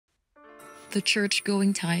The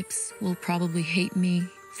church-going types will probably hate me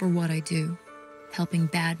for what I do, helping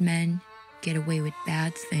bad men get away with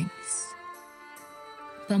bad things.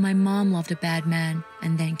 But my mom loved a bad man,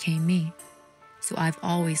 and then came me, so I've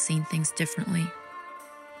always seen things differently.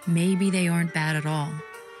 Maybe they aren't bad at all.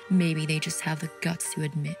 Maybe they just have the guts to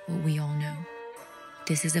admit what we all know.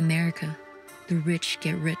 This is America. The rich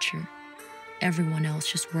get richer. Everyone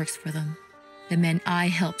else just works for them. The men I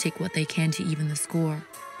help take what they can to even the score.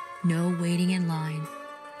 No waiting in line.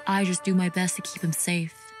 I just do my best to keep them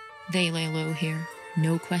safe. They lay low here,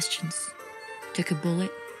 no questions. Took a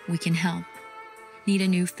bullet, we can help. Need a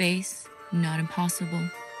new face? Not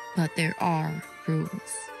impossible. But there are rules.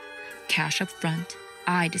 Cash up front,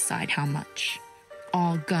 I decide how much.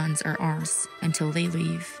 All guns are ours until they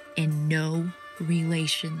leave, and no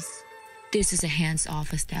relations. This is a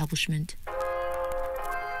hands-off establishment.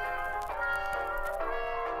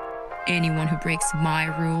 Anyone who breaks my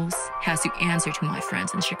rules has to answer to my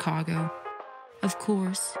friends in Chicago. Of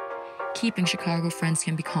course, keeping Chicago friends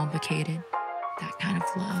can be complicated. That kind of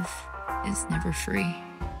love is never free.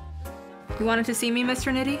 You wanted to see me,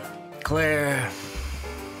 Mr. Nitty? Claire,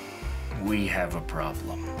 we have a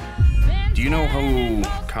problem. Do you know who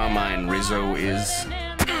Carmine Rizzo is?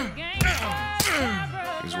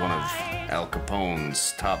 He's one of Al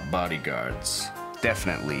Capone's top bodyguards.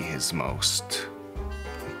 Definitely his most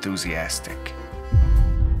enthusiastic.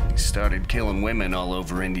 He started killing women all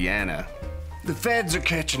over Indiana. The feds are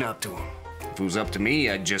catching up to him. If it was up to me,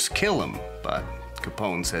 I'd just kill him, but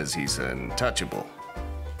Capone says he's untouchable.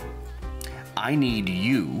 I need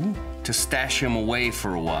you to stash him away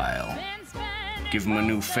for a while. Give him a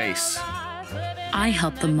new face. I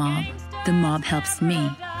help the mob helps me,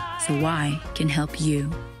 so I can help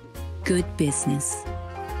you. Good business.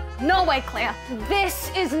 No way, Claire. This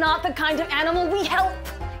is not the kind of animal we help.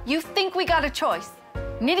 You think we got a choice?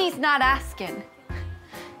 Nitty's not asking.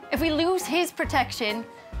 If we lose his protection,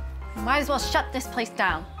 we might as well shut this place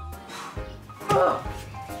down.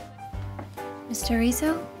 Mr.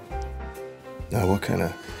 Rizzo? Now, what kind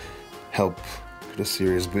of help could a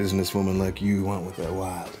serious businesswoman like you want with a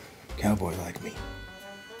wild cowboy like me?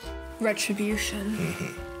 Retribution.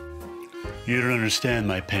 You don't understand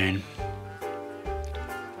my pain.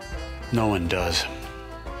 No one does.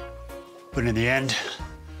 But in the end,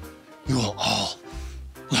 you will all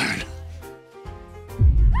learn.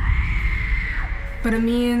 But it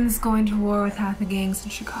means going to war with half the gangs in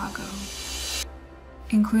Chicago,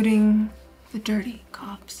 including the dirty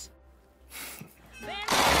cops.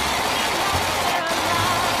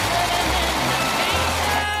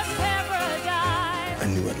 I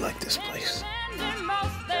knew I'd like this place.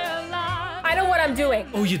 I know what I'm doing.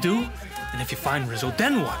 Oh, you do? And if you find Rizzo,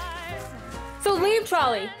 then what? So leave,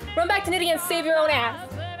 Trolley. Run back to Nitty and save your own ass.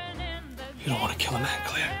 You don't want to kill a man,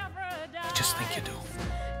 Claire. You just think you do.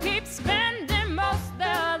 Keep spending most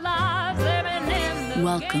their lives living in the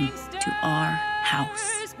Welcome to our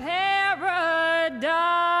house. paradise.